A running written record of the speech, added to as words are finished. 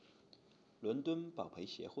伦敦保培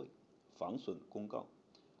协会防损公告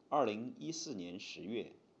，2014年10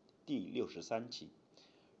月第63期，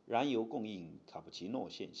燃油供应卡布奇诺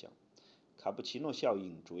现象。卡布奇诺效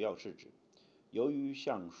应主要是指，由于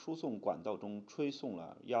向输送管道中吹送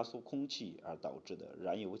了压缩空气而导致的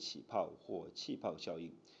燃油起泡或气泡效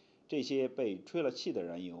应。这些被吹了气的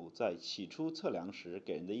燃油在起初测量时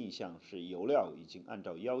给人的印象是油料已经按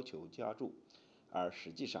照要求加注，而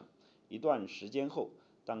实际上，一段时间后，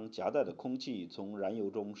当夹带的空气从燃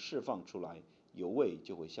油中释放出来，油位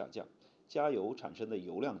就会下降，加油产生的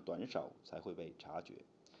油量短少才会被察觉。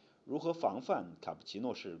如何防范卡布奇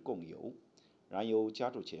诺式供油？燃油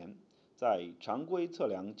加注前，在常规测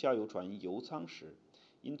量加油船油舱时，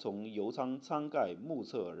应从油舱舱盖目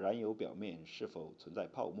测燃油表面是否存在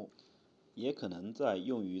泡沫，也可能在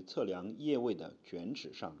用于测量液位的卷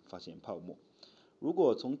尺上发现泡沫。如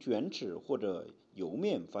果从卷尺或者油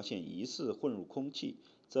面发现疑似混入空气，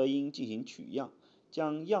则应进行取样，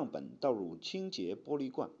将样本倒入清洁玻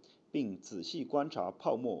璃罐，并仔细观察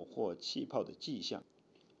泡沫或气泡的迹象。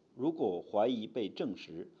如果怀疑被证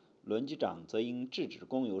实，轮机长则应制止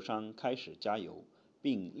供油商开始加油，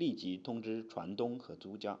并立即通知船东和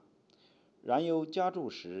租家。燃油加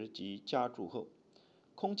注时及加注后，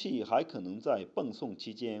空气还可能在泵送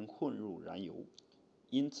期间混入燃油，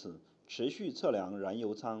因此持续测量燃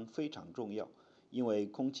油舱非常重要，因为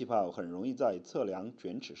空气泡很容易在测量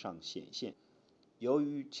卷尺上显现。由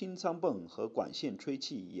于清舱泵和管线吹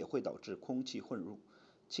气也会导致空气混入，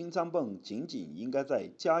清舱泵仅应该在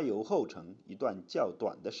加油后程一段较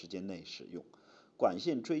短的时间内使用，管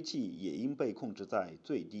线吹气也应被控制在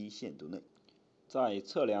最低限度内。在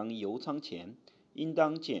测量油舱前，应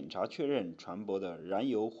当检查确认船舶的燃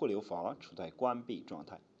油汇流阀处在关闭状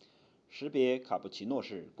态。识别卡布奇诺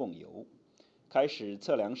式供油。开始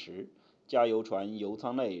测量时，加油船油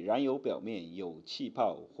舱内燃油表面有气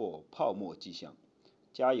泡或泡沫迹象。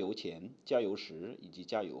加油前、加油时以及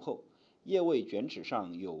加油后，液位卷尺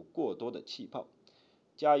上有过多的气泡。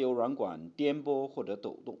加油软管颠簸或者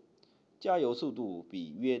抖动。加油速度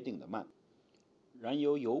比约定的慢。燃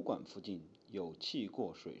油油管附近有气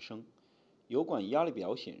过水声。油管压力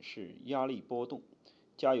表显示压力波动。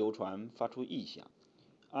加油船发出异响。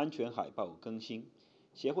安全海报更新。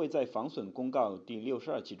协会在防损公告第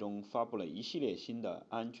62期中发布了一系列新的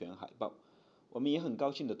安全海报。我们也很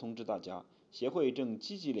高兴地通知大家，协会正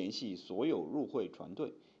积极联系所有入会船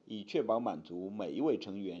队，以确保满足每一位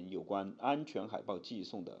成员有关安全海报寄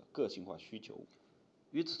送的个性化需求。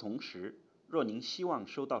与此同时，若您希望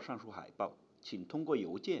收到上述海报，请通过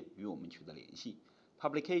邮件与我们取得联系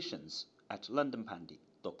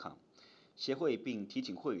publications@londonpandy.com。协会并提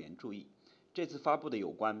醒会员注意，这次发布的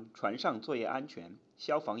有关船上作业安全、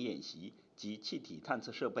消防演习及气体探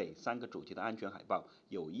测设备3个主题的安全海报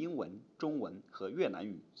有英文、中文和越南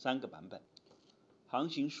语3个版本。航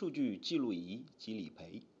行数据记录仪及理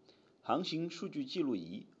赔。航行数据记录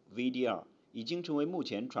仪 VDR 已经成为目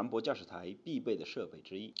前船舶驾驶台必备的设备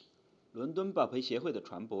之一。伦敦保培协会的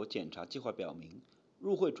船舶检查计划表明，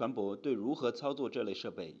入会船舶对如何操作这类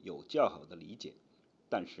设备有较好的理解，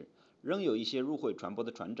但是仍有一些入会船舶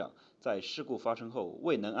的船长在事故发生后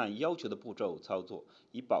未能按要求的步骤操作，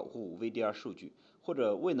以保护 VDR 数据，或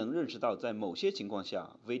者未能认识到在某些情况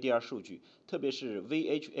下 VDR 数据，特别是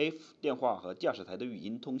VHF 电话和驾驶台的语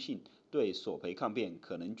音通信，对索赔抗辩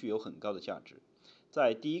可能具有很高的价值。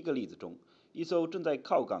在第一个例子中，一艘正在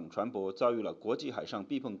靠港船舶遭遇了国际海上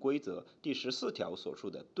避碰规则第14条所述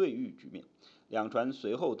的对遇局面，两船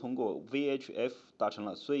随后通过 VHF 达成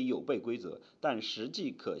了虽有悖规则但实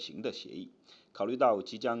际可行的协议。考虑到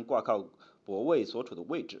即将挂靠泊位所处的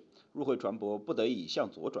位置，入会船舶不得已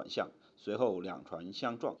向左转向，随后两船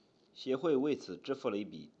相撞，协会为此支付了一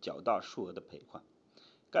笔较大数额的赔款。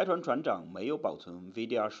该船船长没有保存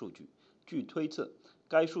VDR 数据，据推测，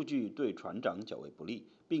该数据对船长较为不利，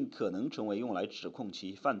并可能成为用来指控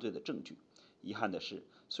其犯罪的证据。遗憾的是，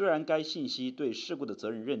虽然该信息对事故的责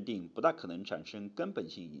任认定不大可能产生根本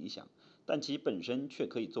性影响，但其本身却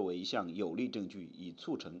可以作为一项有力证据，以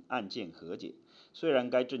促成案件和解。虽然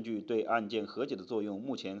该证据对案件和解的作用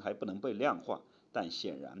目前还不能被量化，但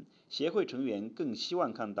显然，协会成员更希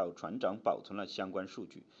望看到船长保存了相关数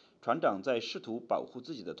据。船长在试图保护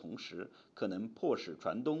自己的同时，可能迫使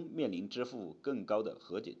船东面临支付更高的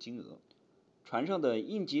和解金额。船上的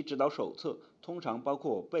应急指导手册通常包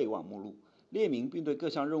括备忘目录，列明并对各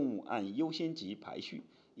项任务按优先级排序，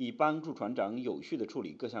以帮助船长有序地处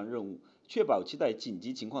理各项任务，确保其在紧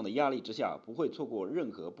急情况的压力之下不会错过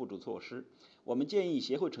任何补助措施。我们建议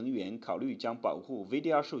协会成员考虑将保护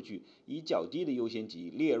VDR 数据以较低的优先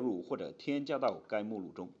级列入或者添加到该目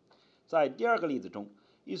录中。在第二个例子中，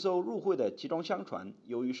一艘入会的集装箱船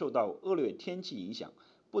由于受到恶劣天气影响，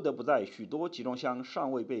不得不在许多集装箱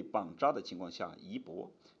尚未被绑扎的情况下移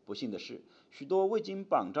泊。不幸的是，许多未经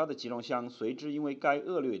绑扎的集装箱随之因为该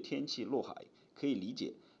恶劣天气落海。可以理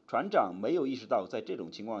解，船长没有意识到在这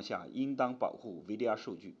种情况下应当保护 VDR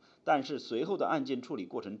数据，但是随后的案件处理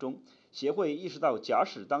过程中，协会意识到假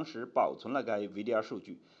使当时保存了该 VDR 数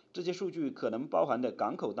据，这些数据可能包含的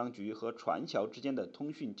港口当局和船桥之间的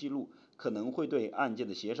通讯记录，可能会对案件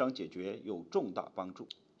的协商解决有重大帮助。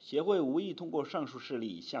协会无意通过上述事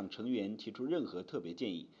例向成员提出任何特别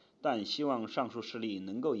建议，但希望上述事例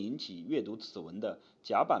能够引起阅读此文的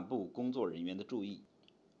甲板部工作人员的注意。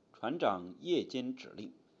船长夜间指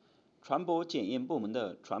令。船舶检验部门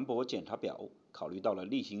的船舶检查表考虑到了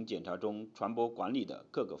例行检查中船舶管理的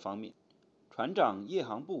各个方面。船长夜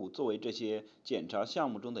航部作为这些检查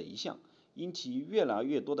项目中的一项，因其越来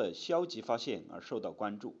越多的消极发现而受到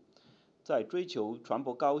关注。在追求船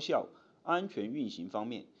舶高效、安全运行方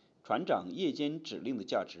面，船长夜间指令的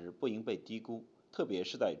价值不应被低估，特别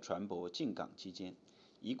是在船舶进港期间。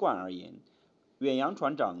一贯而言，远洋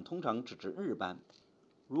船长通常只值日班。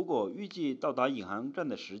如果预计到达引航站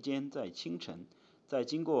的时间在清晨，在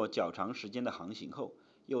经过较长时间的航行后，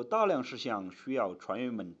有大量事项需要船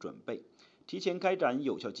员们准备。提前开展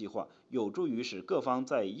有效计划，有助于使各方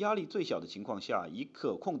在压力最小的情况下，以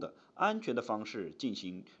可控的、安全的方式进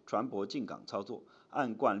行船舶进港操作。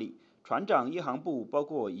按惯例，船长夜航部包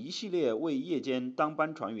括一系列为夜间当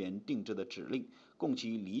班船员定制的指令，供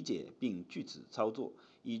其理解并据此操作，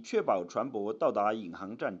以确保船舶到达引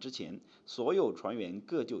航站之前，所有船员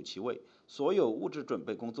各就其位，所有物质准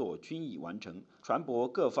备工作均已完成，船舶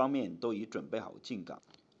各方面都已准备好进港。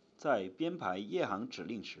在编排夜航指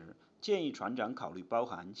令时，建议船长考虑包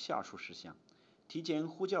含下述事项：提前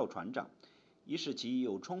呼叫船长，以使其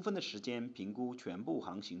有充分的时间评估全部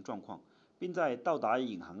航行状况，并在到达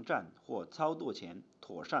引航站或操舵前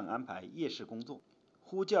妥善安排夜视工作。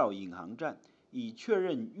呼叫引航站，以确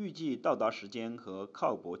认预计到达时间和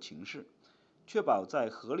靠泊情势，确保在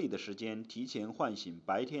合理的时间提前唤醒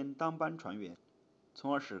白天当班船员，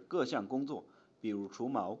从而使各项工作，比如除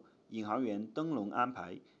锚、引航员灯笼安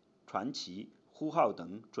排、船旗、呼号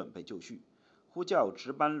等准备就绪。呼叫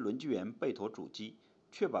值班轮机员备妥主机，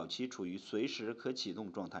确保其处于随时可启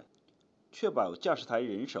动状态。确保驾驶台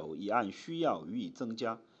人手已按需要予以增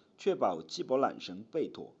加。确保机舶缆绳备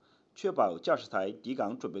妥。确保驾驶台抵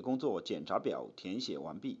港准备工作检查表填写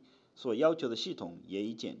完毕，所要求的系统也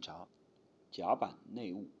已检查。甲板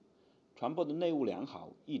内务。船舶的内务良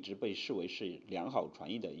好一直被视为是良好船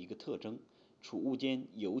艺的一个特征。储物间、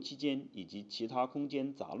油漆间以及其他空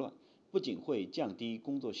间杂乱，不仅会降低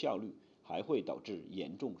工作效率，还会导致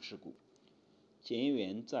严重事故。检验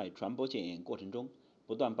员在船舶检验过程中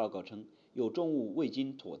不断报告称，有重物未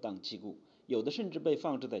经妥当记固，有的甚至被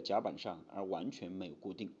放置在甲板上而完全没有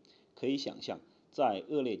固定。可以想象，在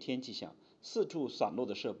恶劣天气下，四处散落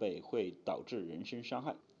的设备会导致人身伤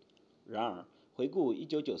害。然而，回顾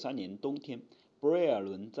1993年冬天布瑞尔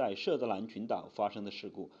轮在舍德兰群岛发生的事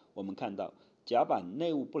故，我们看到甲板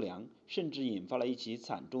内务不良甚至引发了一起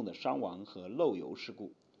惨重的伤亡和漏油事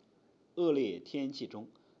故。恶劣天气中，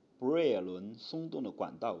布瑞尔轮松动的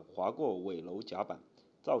管道划过尾楼甲板，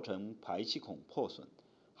造成排气孔破损，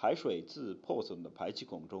海水自破损的排气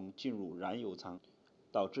孔中进入燃油舱，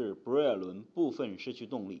导致布瑞尔轮部分失去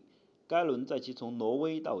动力。该轮在其从挪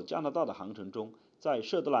威到加拿大的航程中，在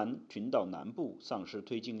舍德兰群岛南部丧失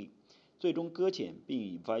推进力，最终搁浅并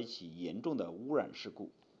引发一起严重的污染事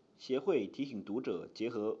故。协会提醒读者结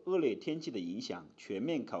合恶劣天气的影响，全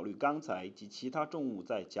面考虑钢材及其他重物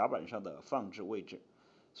在甲板上的放置位置。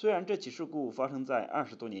虽然这起事故发生在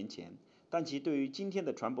20多年前，但其对于今天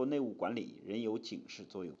的船舶内务管理仍有警示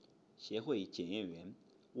作用。协会检验员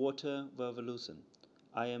Walter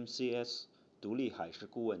Vervloeken，IMCS 独立海事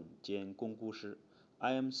顾问兼公估师。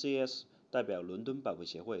IMCS 代表伦敦保卫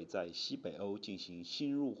协会在西北欧进行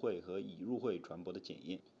新入会和已入会船舶的检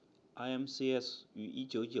验。IMCS 于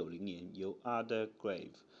1990年由 Ada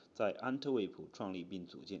Grave 在安特卫普创立并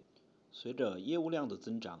组建。随着业务量的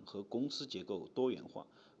增长和公司结构多元化，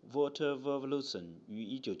 Walter Vervloeken 于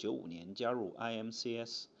1995年加入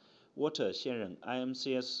IMCS。Walter 现任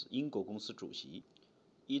IMCS 英国公司主席。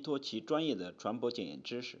依托其专业的船舶检验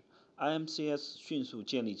知识， IMCS 迅速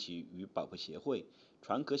建立起与保卫协会、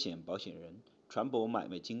船壳险保险人、船舶买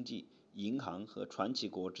卖经纪、银行和船企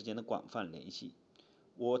国之间的广泛联系。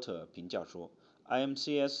Walter 评价说，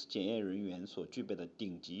 IMCS 检验人员所具备的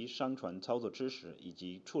顶级商船操作知识以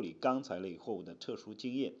及处理钢材类货物的特殊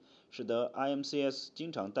经验，使得 IMCS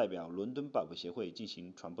经常代表伦敦保卫协会进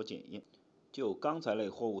行船舶检验，就钢材类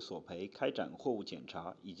货物索赔开展货物检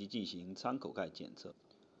查以及进行舱口盖检测。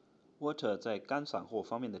Water 在干散货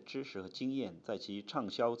方面的知识和经验，在其畅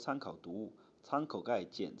销参考读物《舱口盖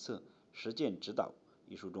检测实践指导》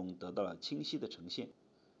一书中得到了清晰的呈现。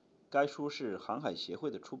该书是航海协会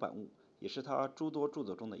的出版物，也是他诸多著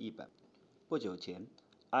作中的一本。不久前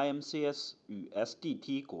 ，IMCS 与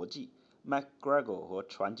SDT 国际、MacGregor 和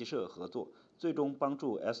传记社合作，最终帮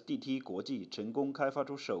助 SDT 国际成功开发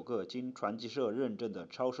出首个经传记社认证的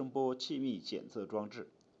超声波气密检测装置。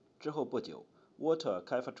之后不久，Water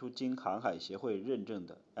开发出经航海协会认证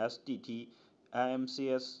的 SDT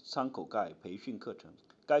IMCS 舱口盖培训课程。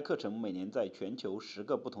该课程每年在全球10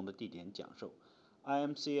个不同的地点讲授。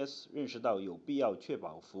IMCS 认识到有必要确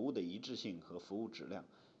保服务的一致性和服务质量，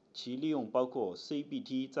其利用包括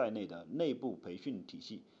CBT 在内的内部培训体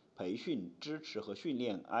系，培训、支持和训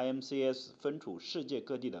练 IMCS 分处世界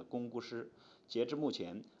各地的工估师。截至目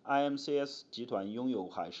前 ，IMCS 集团拥有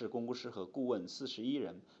海事工估师和顾问41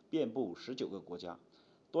人，遍布19个国家。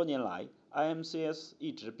多年来 ，IMCS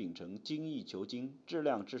一直秉承精益求精、质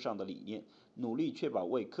量至上的理念，努力确保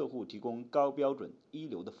为客户提供高标准、一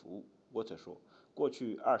流的服务。Water 说，过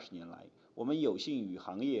去20年来，我们有幸与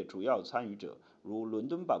行业主要参与者，如伦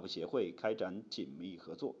敦保护协会开展紧密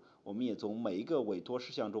合作。我们也从每一个委托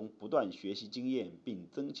事项中不断学习经验，并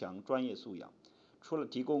增强专业素养。除了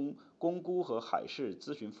提供工估和海事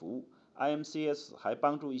咨询服务， IMCS 还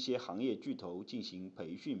帮助一些行业巨头进行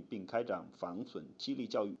培训，并开展防损激励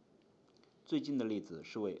教育。最近的例子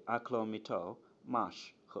是为 ArcelorMittal、Marsh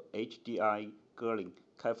和 HDI Girling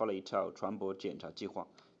开发了一套船舶检查计划，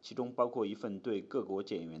其中包括一份对各国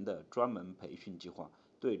检员的专门培训计划，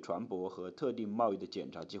对船舶和特定贸易的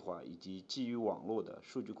检查计划，以及基于网络的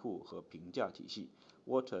数据库和评价体系。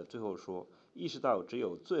Water 最后说，意识到只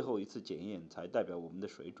有最后一次检验才代表我们的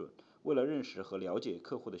水准。为了认识和了解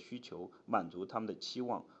客户的需求，满足他们的期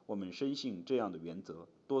望，我们深信这样的原则：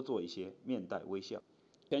多做一些，面带微笑。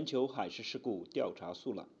全球海事事故调查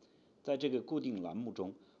速览。在这个固定栏目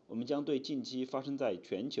中，我们将对近期发生在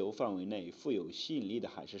全球范围内富有吸引力的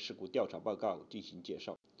海事事故调查报告进行介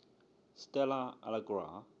绍。Stella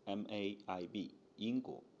Allegra MAIB 英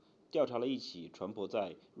国调查了一起船舶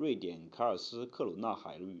在瑞典卡尔斯克鲁纳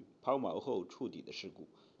海域抛锚后触底的事故。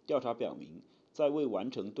调查表明，在未完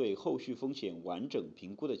成对后续风险完整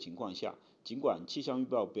评估的情况下，尽管气象预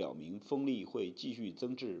报表明风力会继续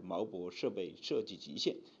增至锚泊设备设计极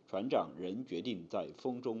限，船长仍决定在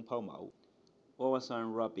风中抛锚。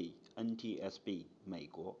Wawasan Ruby NTSB 美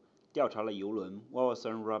国调查了邮轮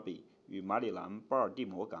Wawasan Ruby 与马里兰巴尔的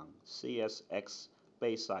摩港 CSX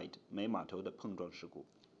Bayside 煤码头的碰撞事故。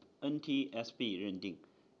NTSB 认定，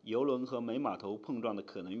邮轮和煤码头碰撞的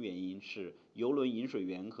可能原因是邮轮引水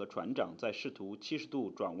员和船长在试图70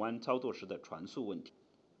度转弯操作时的船速问题。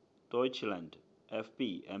Deutschland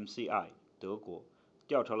FBMCI 德国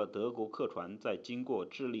调查了德国客船在经过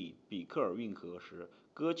智利比克尔运河时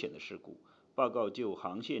搁浅的事故，报告就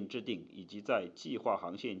航线制定以及在计划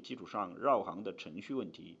航线基础上绕行的程序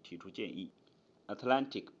问题提出建议。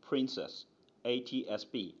Atlantic Princess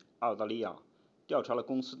ATSB 澳大利亚调查了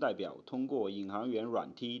公司代表通过引航员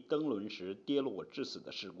软梯登轮时跌落致死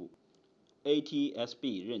的事故。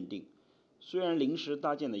ATSB 认定，虽然临时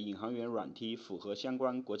搭建的引航员软梯符合相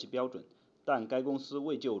关国际标准，但该公司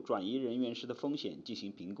未就转移人员时的风险进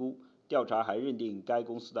行评估。调查还认定该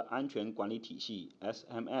公司的安全管理体系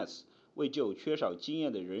SMS 未就缺少经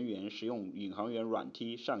验的人员使用引航员软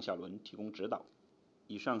梯上下轮提供指导。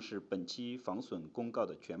以上是本期防损公告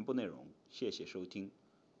的全部内容，谢谢收听。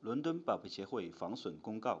伦敦保培协会防损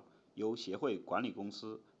公告由协会管理公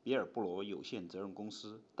司比尔布罗有限责任公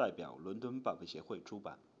司代表伦敦保培协会出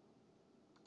版。